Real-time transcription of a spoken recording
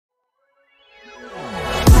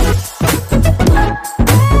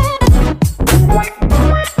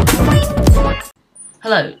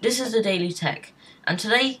Hello, this is the Daily Tech, and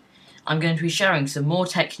today I'm going to be sharing some more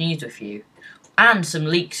tech news with you, and some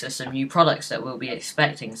leaks of some new products that we'll be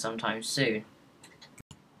expecting sometime soon.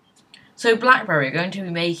 So BlackBerry are going to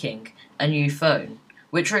be making a new phone,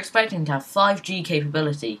 which we're expecting to have 5G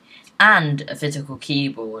capability and a physical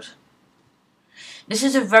keyboard. This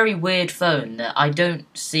is a very weird phone that I don't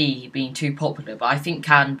see being too popular, but I think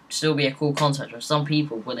can still be a cool concept and some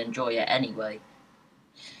people will enjoy it anyway.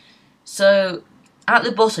 So, at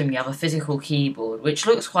the bottom you have a physical keyboard, which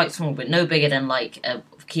looks quite small but no bigger than like a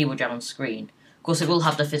keyboard you have on screen. Of course it will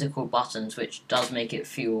have the physical buttons, which does make it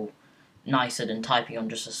feel nicer than typing on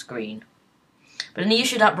just a screen. But then the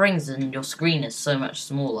issue that brings is your screen is so much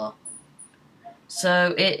smaller.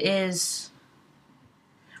 So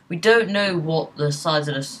we don't know what the size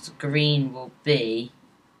of the screen will be,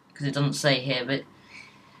 because it doesn't say here, but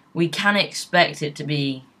we can expect it to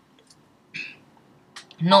be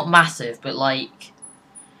not massive, but like,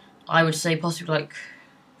 I would say possibly like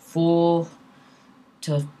 4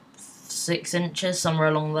 to 6 inches, somewhere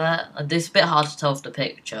along there. It's a bit hard to tell from the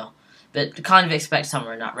picture, but kind of expect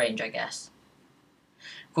somewhere in that range, I guess.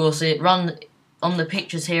 Of course, it runs, on the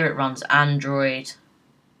pictures here, it runs Android,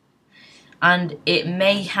 and it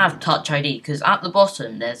may have Touch ID, because at the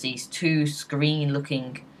bottom there's these two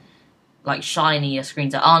screen-looking, like shinier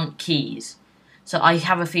screens that aren't keys. So I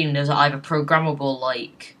have a feeling those are either programmable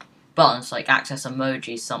like buttons, like access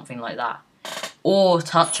emojis, something like that, or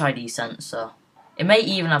Touch ID sensor. It may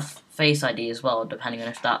even have Face ID as well, depending on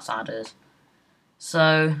if that's added.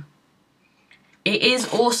 So it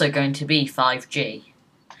is also going to be 5G.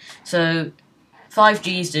 So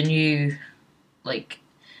 5G is the new like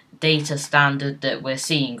data standard that we're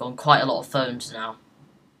seeing on quite a lot of phones now.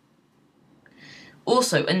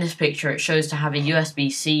 Also, in this picture it shows to have a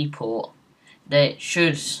USB-C port that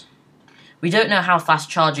we don't know how fast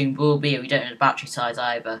charging will be, we don't know the battery size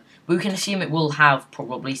either, but we can assume it will have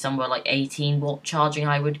probably somewhere like 18 watt charging,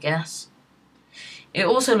 I would guess. It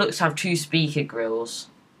also looks to have 2 speaker grills.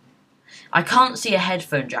 I can't see a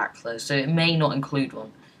headphone jack though, so it may not include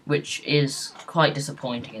one, which is quite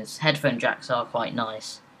disappointing, as headphone jacks are quite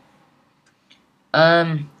nice.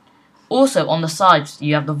 Also on the sides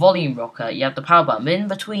you have the volume rocker, you have the power button, but in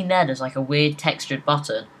between there's like a weird textured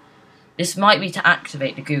button. This might be to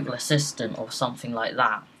activate the Google Assistant or something like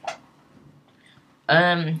that.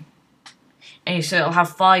 Anyway, so it'll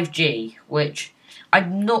have 5G, which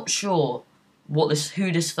I'm not sure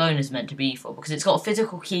who this phone is meant to be for, because it's got a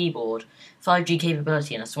physical keyboard, 5G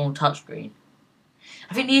capability, and a small touchscreen.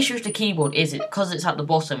 I think the issue with the keyboard is because it's at the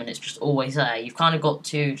bottom and it's just always there, you've kind of got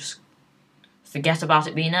to just forget about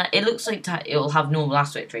it being there. It looks like it'll have normal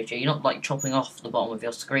aspect ratio, you're not like chopping off the bottom of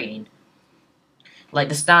your screen. Like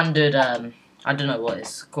the standard, I don't know what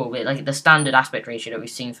it's called, but like the standard aspect ratio that we've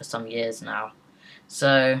seen for some years now.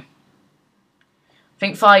 So, I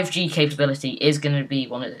think 5G capability is going to be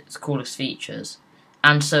one of its coolest features,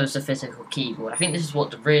 and so is the physical keyboard. I think this is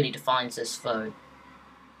what really defines this phone.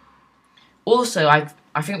 Also,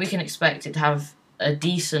 I think we can expect it to have a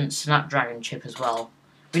decent Snapdragon chip as well.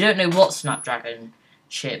 We don't know what Snapdragon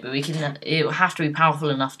chip, but it will have to be powerful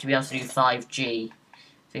enough to be able to do 5G,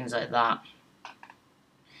 things like that.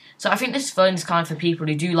 So I think this phone is kind of for people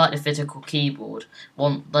who do like the physical keyboard,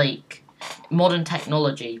 want like modern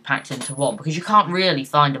technology packed into one, because you can't really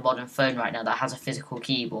find a modern phone right now that has a physical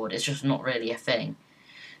keyboard. It's just not really a thing.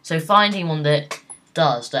 So finding one that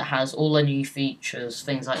does, that has all the new features,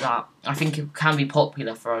 things like that, I think it can be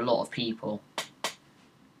popular for a lot of people.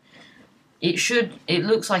 It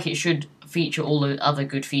looks like it should feature all the other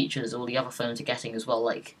good features all the other phones are getting as well,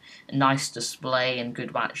 like a nice display and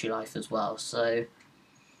good battery life as well. So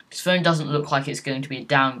this phone doesn't look like it's going to be a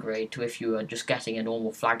downgrade to if you were just getting a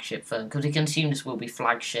normal flagship phone, because we can assume this will be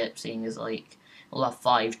flagship, seeing as like we'll have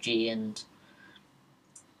 5G and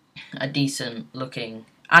a decent looking,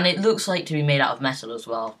 and it looks like to be made out of metal as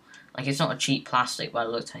well. Like it's not a cheap plastic by the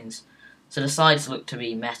look of things. So the sides look to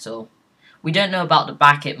be metal. We don't know about the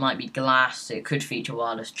back, it might be glass, it could feature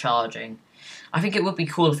wireless charging. I think it would be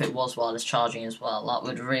cool if it was wireless charging as well, that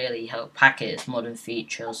would really help pack its modern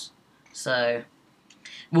features. So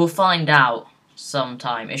we'll find out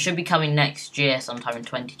sometime. It should be coming next year, sometime in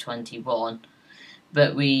 2021,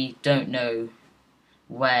 but we don't know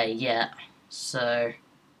where yet, so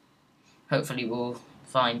hopefully we'll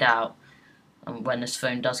find out when this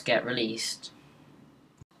phone does get released.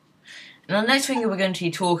 Now the next thing we're going to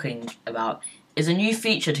be talking about is a new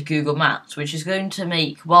feature to Google Maps, which is going to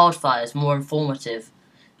make wildfires more informative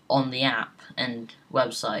on the app and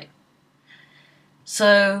website.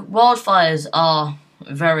 So wildfires are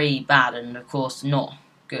very bad and of course not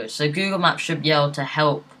good. So Google Maps should be able to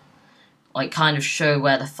help like kind of show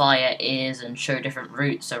where the fire is and show different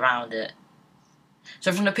routes around it.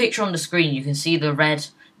 So from the picture on the screen you can see the red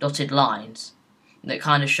dotted lines that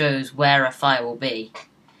kind of shows where a fire will be.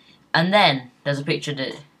 And then there's a picture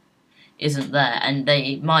that isn't there, and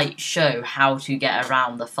they might show how to get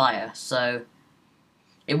around the fire. So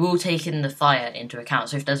it will take in the fire into account.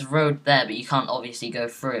 So if there's a road there but you can't obviously go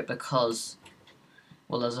through it because,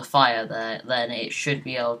 well, there's a fire there, then it should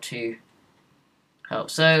be able to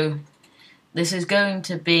help. So this is going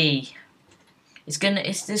to be, it's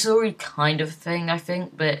this already kind of thing, I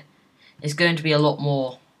think, but it's going to be a lot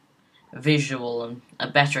more visual and a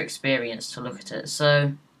better experience to look at it.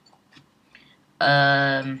 So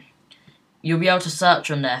you'll be able to search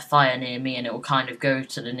on there, fire near me, and it will kind of go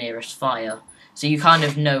to the nearest fire. So you kind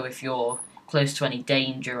of know if you're close to any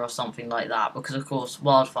danger or something like that, because of course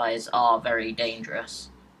wildfires are very dangerous.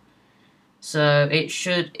 So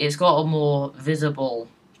it's got a more visible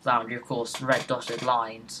boundary, of course, red dotted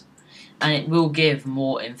lines, and it will give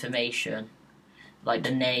more information, like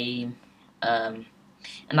the name, and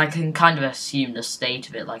I can kind of assume the state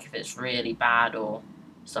of it, like if it's really bad or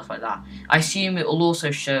stuff like that. I assume it will also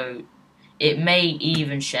show, it may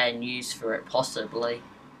even share news for it, possibly.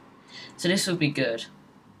 So this will be good.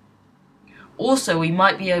 Also, we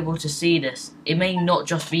might be able to see this. It may not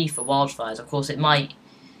just be for wildfires. Of course, it might,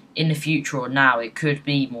 in the future or now, it could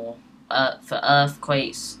be more for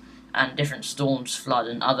earthquakes and different storms, flood,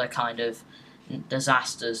 and other kind of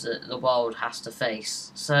disasters that the world has to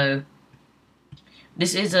face. So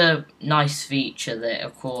this is a nice feature that,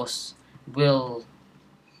 of course, will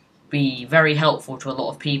be very helpful to a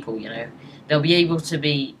lot of people. You know, they'll be able to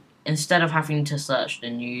be, instead of having to search the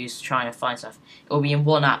news trying to find stuff, it will be in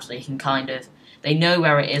one app, so they can kind of, they know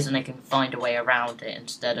where it is and they can find a way around it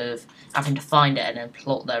instead of having to find it and then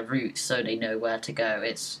plot their routes so they know where to go.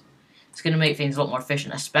 It's going to make things a lot more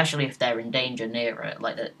efficient, especially if they're in danger near it,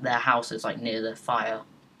 like their house is like near the fire.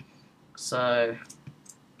 So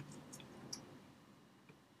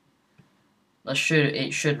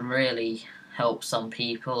it should really help some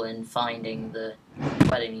people in finding where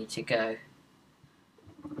they need to go.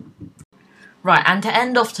 Right, and to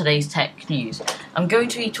end off today's tech news, I'm going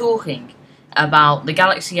to be talking about the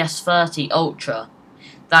Galaxy S30 Ultra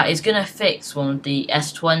that is going to fix one of the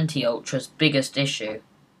S20 Ultra's biggest issue.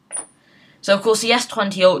 So of course the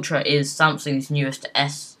S20 Ultra is Samsung's newest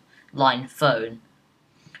S-line phone.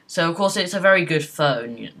 So of course it's a very good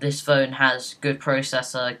phone. This phone has good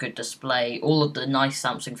processor, good display, all of the nice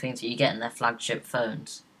Samsung things that you get in their flagship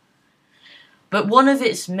phones. But one of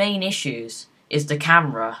its main issues is the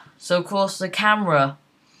camera. So of course the camera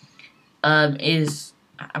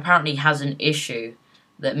apparently has an issue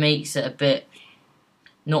that makes it a bit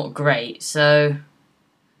not great. So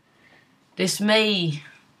this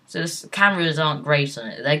cameras aren't great on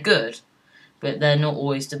it. They're good, but they're not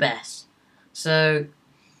always the best. So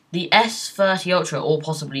the S30 Ultra, or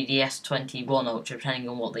possibly the S21 Ultra, depending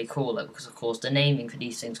on what they call it, because of course the naming for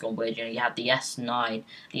these things gone weird. You know, you have the S9,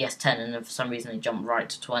 the S10, and then for some reason they jumped right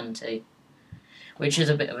to 20. Which is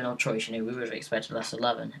a bit of an odd choice, you know, we would have expected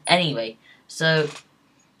S11. Anyway, so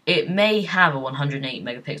it may have a 108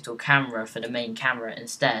 megapixel camera for the main camera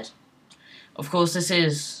instead. Of course, this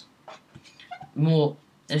is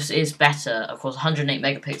better. Of course, 108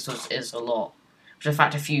 megapixels is a lot. Which, in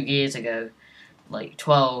fact, a few years ago, like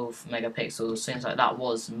 12 megapixels, things like that,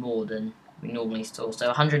 was more than we normally store. So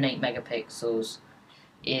 108 megapixels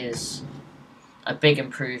is a big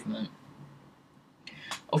improvement.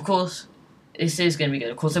 Of course, this is going to be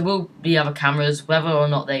good. Of course, there will be other cameras. Whether or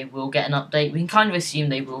not they will get an update, we can kind of assume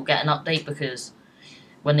they will get an update, because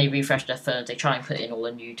when they refresh their phones, they try and put in all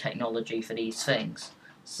the new technology for these things.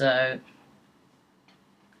 So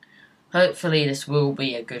hopefully this will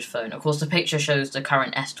be a good phone. Of course, the picture shows the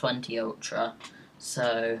current S20 Ultra.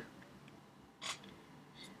 So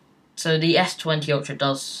the S20 Ultra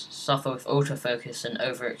does suffer with autofocus and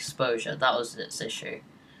overexposure. That was its issue.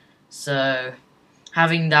 So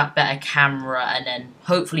having that better camera and then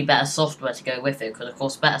hopefully better software to go with it, because of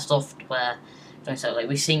course better software, like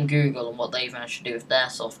we've seen Google and what they've managed to do with their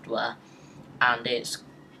software, and it's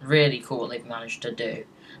really cool what they've managed to do.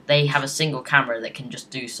 They have a single camera that can just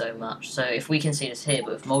do so much. So if we can see this here,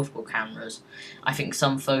 but with multiple cameras, I think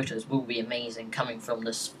some photos will be amazing coming from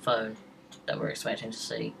this phone that we're expecting to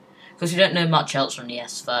see. Because we don't know much else from the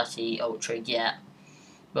S30 Ultra yet,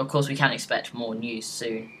 but of course we can expect more news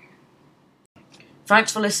soon.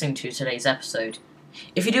 Thanks for listening to today's episode.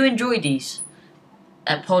 If you do enjoy these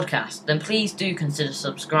podcasts, then please do consider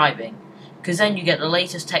subscribing, because then you get the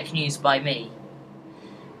latest tech news by me.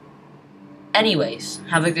 Anyways,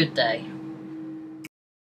 have a good day.